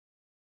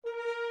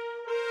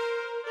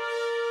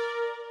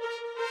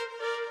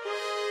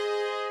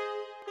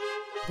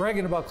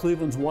Bragging about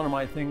Cleveland's one of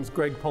my things,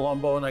 Greg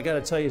Palumbo, and I got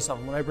to tell you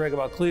something. When I brag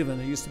about Cleveland,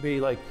 it used to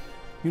be like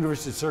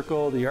University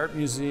Circle, the Art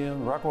Museum,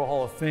 the Rock and Roll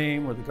Hall of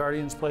Fame, where the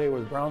Guardians play, where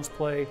the Browns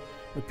play.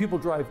 But people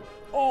drive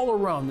all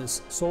around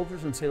this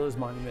Soldiers and Sailors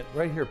Monument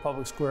right here,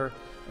 Public Square,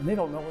 and they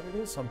don't know what it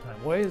is sometimes.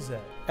 Why is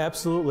that?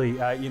 Absolutely.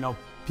 You know,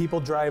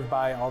 people drive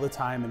by all the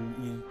time,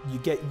 and you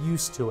get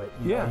used to it.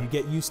 You know, you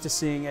get used to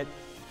seeing it,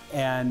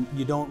 and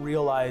you don't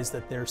realize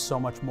that there's so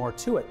much more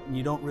to it. And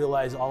you don't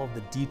realize all of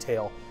the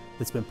detail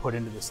that's been put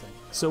into this thing.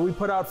 So we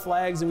put out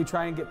flags and we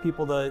try and get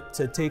people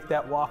to take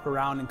that walk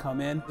around and come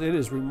in. It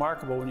is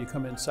remarkable when you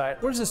come inside.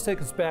 Where does this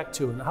take us back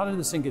to, and how did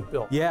this thing get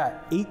built? Yeah,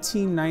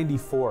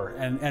 1894,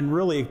 and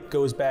really it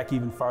goes back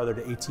even farther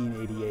to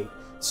 1888.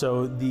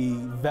 So the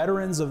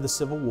veterans of the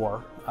Civil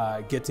War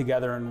get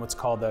together in what's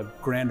called the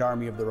Grand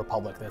Army of the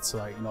Republic. That's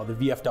like, you know, the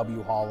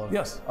VFW Hall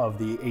of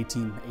the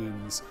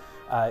 1880s.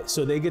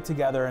 So they get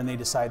together and they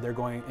decide they're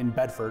going in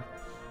Bedford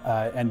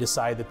and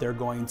decide that they're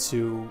going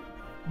to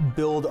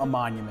build a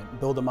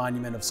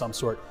monument of some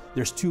sort.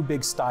 There's two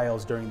big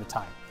styles during the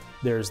time.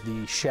 There's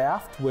the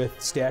shaft with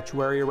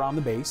statuary around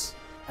the base,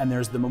 and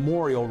there's the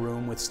memorial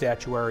room with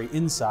statuary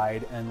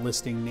inside and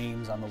listing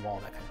names on the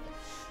wall, that kind of thing.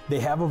 They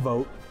have a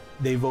vote.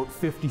 They vote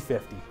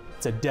 50-50.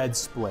 It's a dead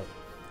split.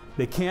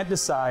 They can't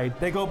decide.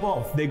 They go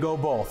both. They go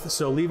both.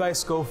 So Levi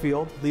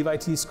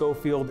T.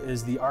 Schofield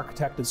is the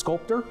architect and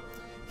sculptor.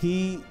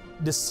 He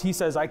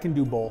says, I can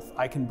do both.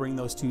 I can bring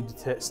those two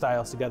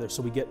styles together.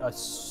 So we get a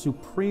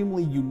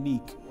supremely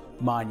unique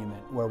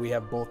monument where we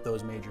have both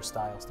those major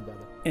styles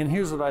together. And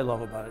here's what I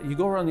love about it. You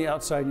go around the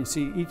outside and you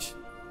see each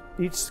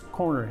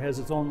corner has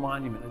its own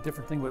monument, a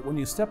different thing. But when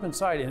you step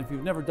inside, and if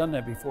you've never done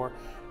that before,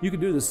 you can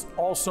do this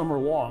all summer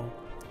long.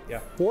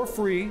 Yeah. For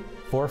free.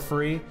 For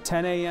free.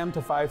 10 a.m.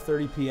 to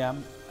 5:30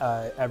 p.m.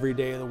 Every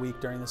day of the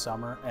week during the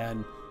summer,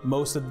 and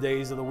most of the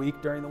days of the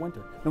week during the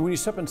winter. And when you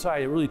step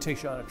inside, it really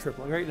takes you on a trip.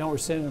 Like right now we're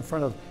standing in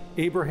front of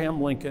Abraham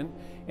Lincoln,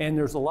 and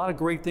there's a lot of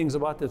great things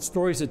about that,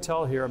 stories to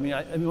tell here. I mean,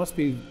 it must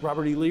be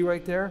Robert E. Lee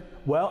right there.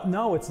 Well,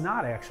 no, it's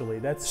not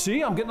actually.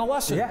 See, I'm getting a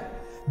lesson. Yeah,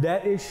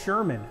 that is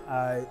Sherman.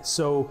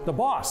 So the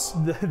boss.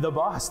 The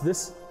boss.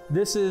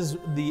 This is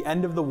the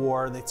end of the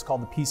war. It's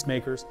called the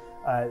Peacemakers.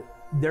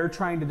 They're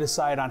trying to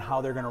decide on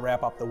how they're going to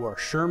wrap up the war.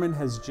 Sherman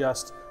has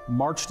just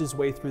marched his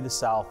way through the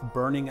South,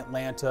 burning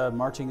Atlanta,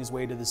 marching his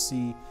way to the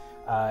sea.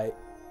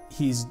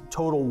 He's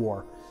total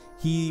war.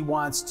 He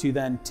wants to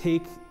then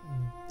take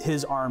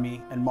his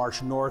army and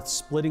march north,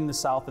 splitting the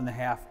South in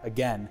half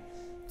again.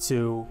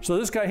 So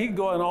this guy, he can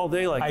go on all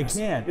day like this. I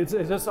can. It's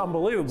just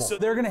unbelievable. So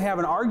they're going to have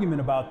an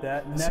argument about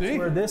that, and that's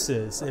where this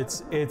is.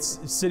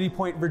 It's City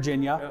Point,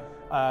 Virginia,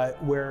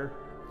 where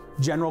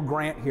General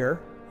Grant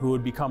here, who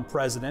would become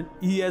president,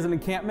 he has an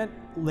encampment.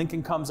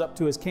 Lincoln comes up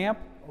to his camp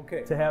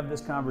to have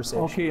this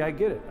conversation. Okay, I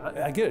get it.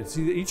 I get it.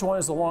 See, each one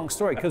is a long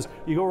story, because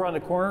you go around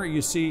the corner,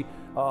 you see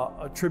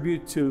a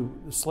tribute to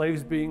the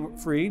slaves being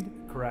freed.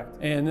 Correct.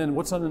 And then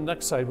what's on the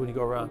next side when you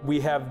go around?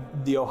 We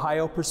have the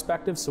Ohio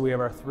perspective. So we have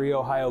our 3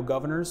 Ohio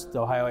governors.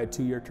 Ohio had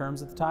 2-year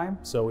terms at the time.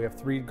 So we have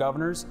 3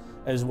 governors,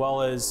 as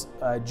well as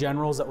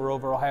generals that were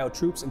over Ohio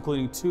troops,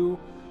 including 2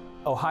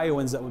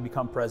 Ohioans that would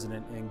become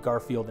president in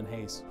Garfield and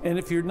Hayes. And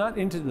if you're not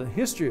into the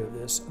history of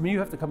this, I mean, you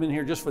have to come in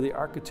here just for the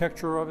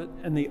architecture of it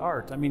and the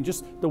art. I mean,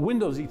 just the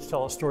windows each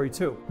tell a story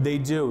too. They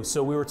do.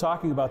 So we were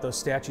talking about those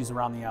statues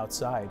around the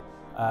outside.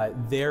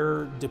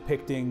 They're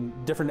depicting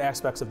different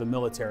aspects of the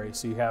military.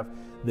 So you have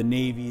the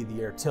Navy,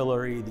 the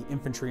artillery, the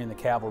infantry, and the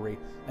cavalry,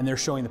 and they're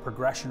showing the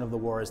progression of the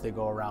war as they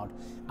go around.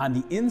 On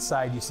the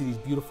inside, you see these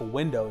beautiful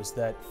windows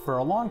that for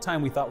a long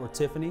time we thought were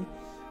Tiffany.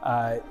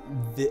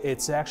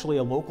 It's actually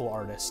a local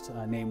artist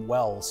named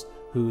Wells,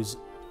 whose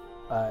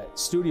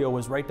studio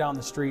was right down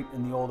the street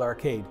in the old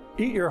arcade.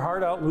 Eat your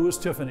heart out, Louis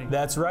Tiffany.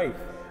 That's right.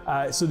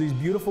 So these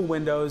beautiful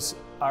windows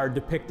are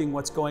depicting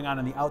what's going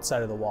on the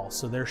outside of the wall.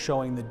 So they're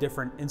showing the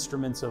different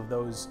instruments of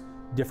those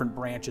different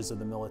branches of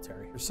the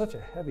military. There's such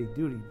a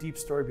heavy-duty, deep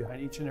story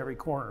behind each and every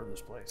corner of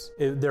this place.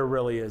 There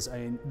really is. I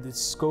mean,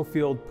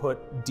 Schofield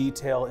put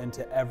detail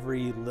into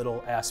every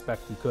little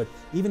aspect he could,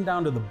 even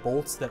down to the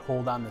bolts that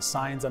hold on the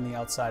signs on the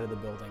outside of the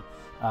building.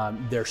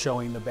 They're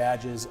showing the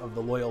badges of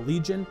the Loyal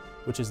Legion,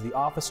 which is the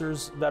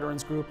officers'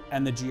 veterans group,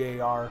 and the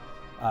GAR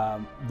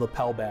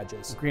lapel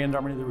badges. Grand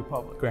Army of the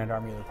Republic. Grand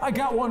Army of the Republic. I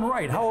got one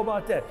right. How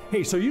about that?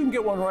 Hey, so you can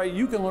get one right,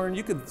 you can learn,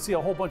 you can see a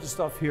whole bunch of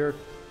stuff here.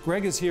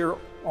 Greg is here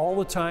all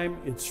the time.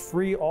 It's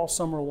free all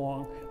summer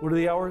long. What are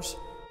the hours?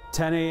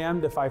 10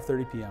 a.m. to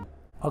 5:30 p.m.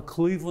 A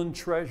Cleveland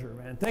treasure,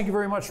 man. Thank you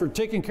very much for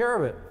taking care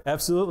of it.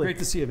 Absolutely. Great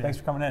to see you, man. Thanks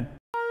for coming in.